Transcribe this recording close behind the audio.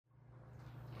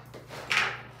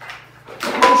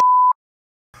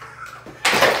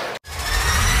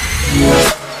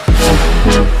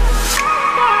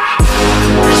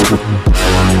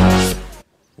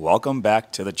Welcome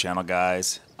back to the channel,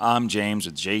 guys. I'm James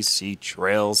with JC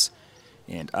Trails,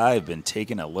 and I've been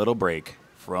taking a little break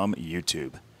from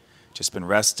YouTube. Just been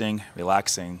resting,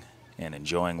 relaxing, and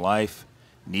enjoying life.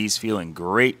 Knees feeling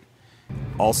great.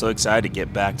 Also excited to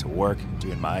get back to work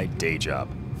doing my day job,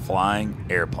 flying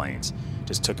airplanes.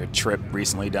 Just took a trip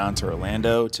recently down to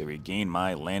Orlando to regain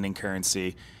my landing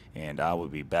currency, and I will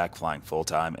be back flying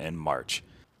full-time in March.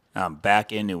 I'm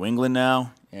back in New England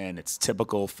now, and it's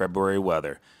typical February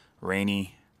weather.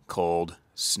 Rainy, cold,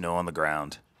 snow on the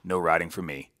ground. No riding for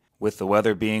me. With the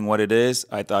weather being what it is,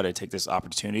 I thought I'd take this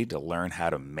opportunity to learn how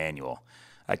to manual.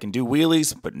 I can do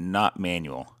wheelies, but not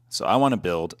manual. So I want to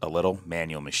build a little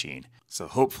manual machine. So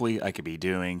hopefully I could be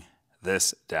doing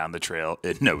this down the trail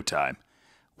in no time.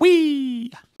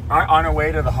 Whee! On our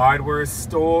way to the hardware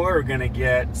store, we're gonna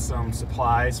get some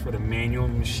supplies for the manual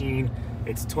machine.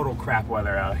 It's total crap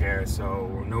weather out here, so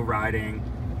no riding.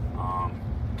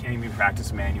 Can't even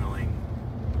practice manualing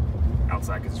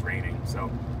outside because it's raining. So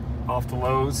off to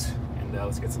Lowe's and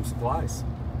let's get some supplies.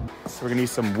 So we're gonna need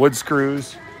some wood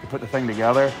screws to put the thing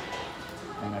together.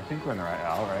 And I think we're in the right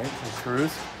aisle, right? Some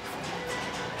screws.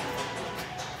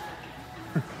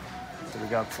 So we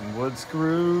got some wood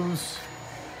screws.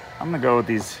 I'm gonna go with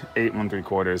these 8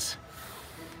 1/3.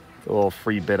 A little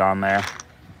free bit on there.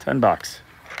 $10.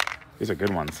 These are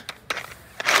good ones.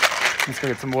 Let's go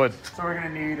get some wood. So we're gonna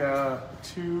need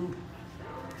 2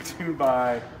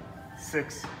 by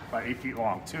 6 by 8 feet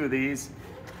long. 2 of these,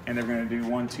 and then we're gonna do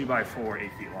 1 2 by 4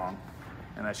 8 feet long,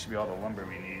 and that should be all the lumber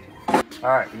we need.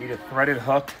 All right, we need a threaded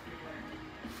hook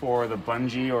for the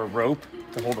bungee or rope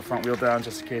to hold the front wheel down,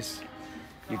 just in case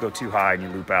you go too high and you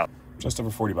loop out. Just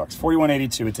over $40.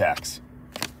 $41.82 a tax.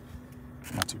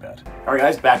 Not too bad. All right,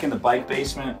 guys, back in the bike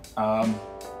basement.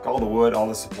 Got all the wood, all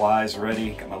the supplies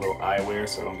ready. Got my little eyewear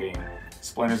so I don't get any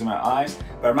splinters in my eyes.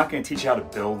 But I'm not gonna teach you how to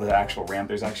build the actual ramp.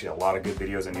 There's actually a lot of good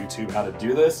videos on YouTube how to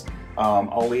do this.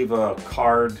 I'll leave a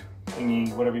card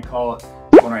thingy, whatever you call it.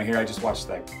 One right here, I just watched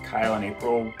that Kyle and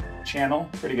April channel,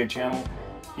 pretty good channel.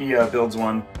 He builds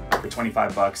one for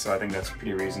 25 bucks, so I think that's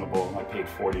pretty reasonable. I paid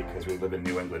 40 because we live in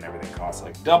New England, everything costs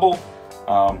like double.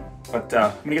 I'm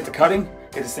gonna get to cutting,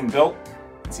 get this thing built,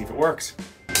 and see if it works.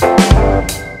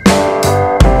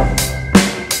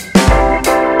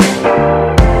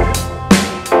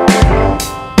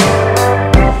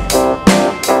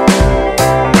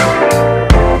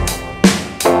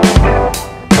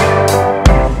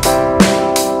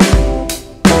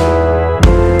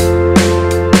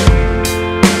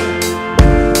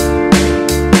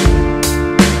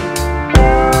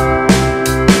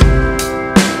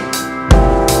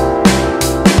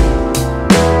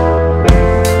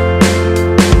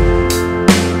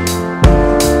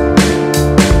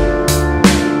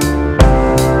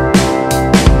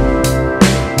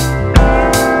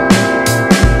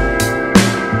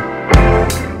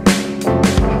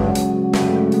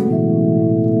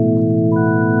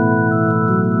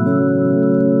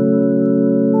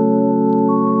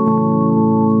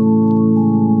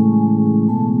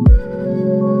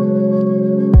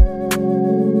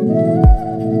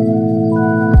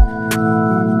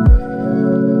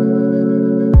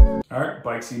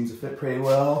 Seems to fit pretty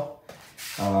well.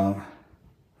 There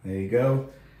you go.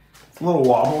 It's a little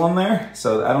wobble on there,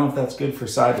 so I don't know if that's good for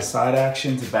side-to-side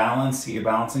action to balance, get your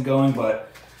balancing going,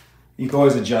 but you can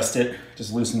always adjust it.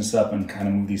 Just loosen this up and kind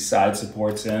of move these side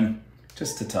supports in,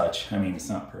 just to touch. I mean, it's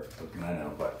not perfect looking, I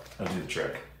know, but I'll do the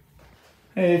trick.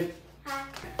 Hey. Hi.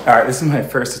 All right, this is my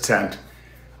first attempt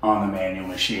on the manual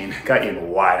machine. Got you in a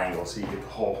wide angle so you get the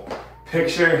whole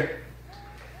picture.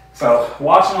 So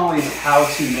watching all these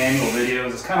how-to manual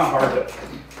videos, it's kind of hard to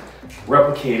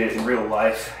replicate it in real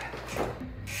life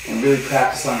and really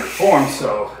practice on your form.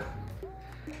 So,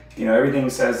 you know, everything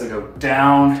says to go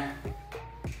down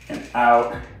and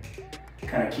out,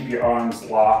 kind of keep your arms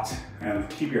locked and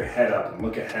keep your head up and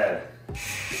look ahead.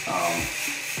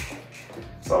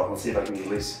 So let's see if I can at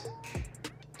least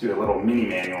do a little mini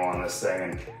manual on this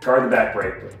thing and guard the back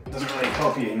brake. It doesn't really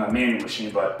help you in a manual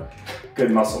machine, but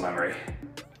good muscle memory.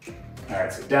 All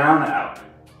right, so down, out,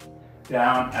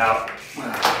 down, out,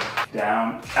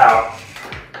 down, out.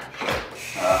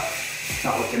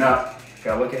 Not looking up,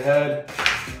 gotta look ahead.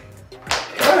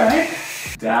 All right,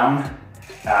 down,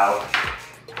 out,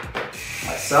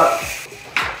 nice up.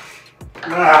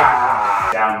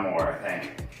 Down more, I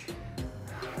think.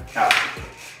 Out,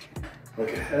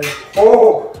 look ahead.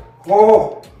 Oh,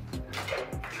 oh.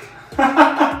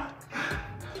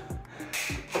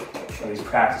 These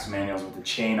practice manuals with the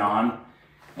chain on,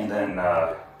 and then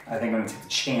I think I'm gonna take the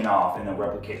chain off and then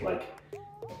replicate like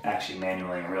actually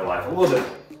manually in real life a little bit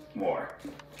more.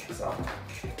 So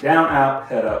down, out,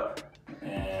 head up,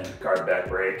 and guard back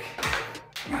brake.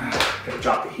 Gotta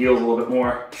drop the heels a little bit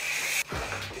more.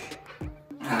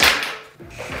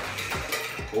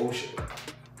 Oh shit.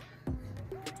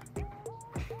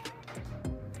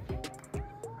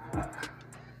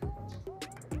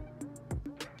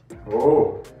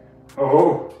 Oh,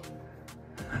 oh.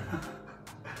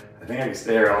 I think I can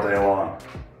stay here all day long.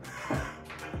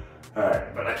 All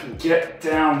right, but I can get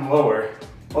down lower.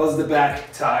 Buzz the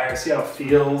back tire, see how it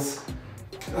feels.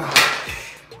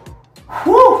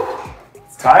 Whew,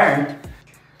 it's tiring.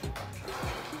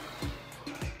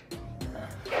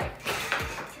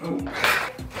 Ooh.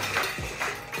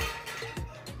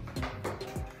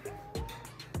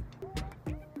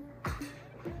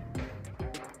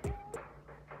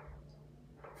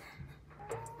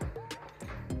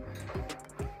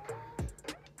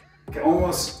 I can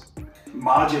almost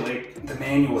modulate the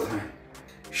manual with my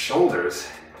shoulders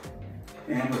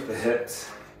and with the hips.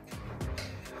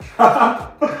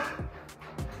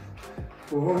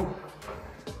 Ooh.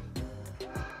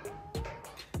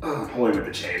 Oh, I'm holding with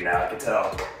the chain now, I can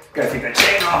tell. Gotta take that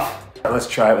chain off. All right, let's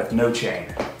try it with no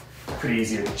chain. Pretty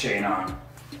easy with the chain on.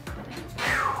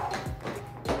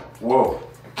 Whoa.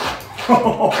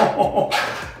 All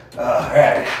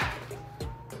right.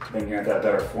 I think you're gonna have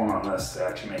that better form on this to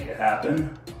actually make it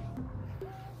happen.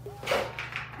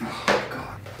 Oh,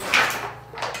 God.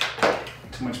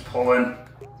 Too much pulling.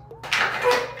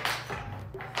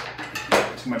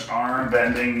 Too much arm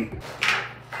bending.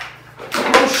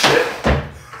 Oh, shit.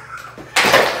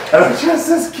 That was just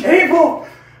this cable.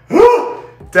 Woo!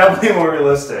 Definitely more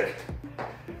realistic.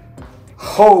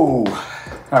 Oh.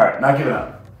 All right, not giving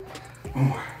up. One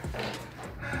more.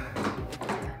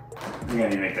 I'm gonna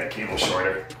need to make that cable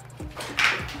shorter.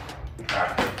 All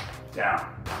right, down.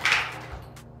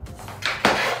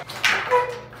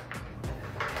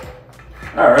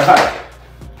 All right,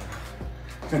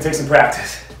 it's gonna take some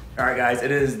practice. All right, guys,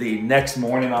 it is the next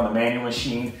morning on the manual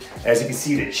machine. As you can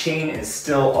see, the chain is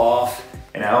still off,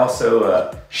 and I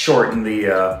also shortened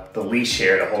the leash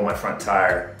here to hold my front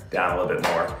tire down a little bit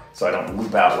more, so I don't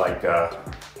loop out like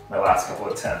my last couple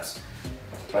of attempts.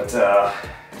 But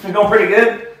it's been going pretty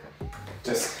good.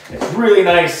 It's really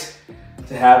nice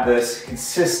to have this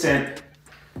consistent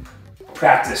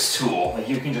practice tool. Like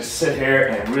you can just sit here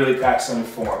and really practice on your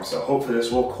form. So hopefully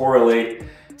this will correlate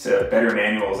to better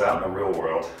manuals out in the real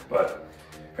world. But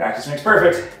practice makes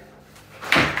perfect.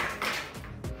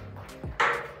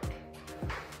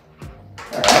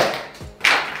 All right.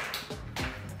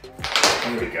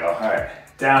 Here we go. All right.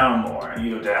 Down more.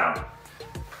 You go down.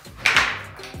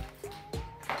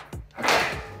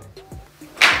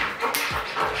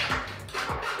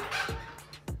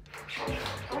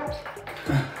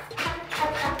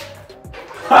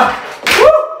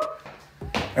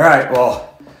 All right,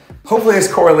 well, hopefully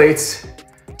this correlates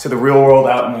to the real world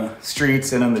out in the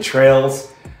streets and on the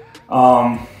trails.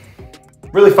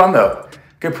 Really fun though,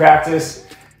 good practice.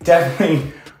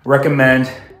 Definitely recommend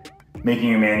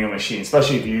making a manual machine,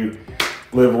 especially if you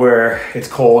live where it's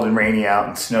cold and rainy out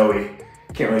and snowy.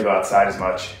 Can't really go outside as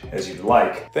much as you'd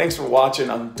like. Thanks for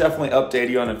watching. I'll definitely update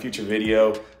you on a future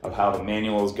video of how the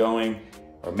manual is going,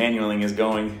 or manualing is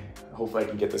going. Hopefully I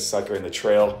can get this sucker in the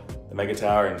trail, the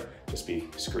Megatower, and just be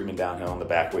screaming downhill on the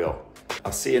back wheel.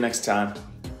 I'll see you next time.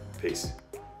 Peace.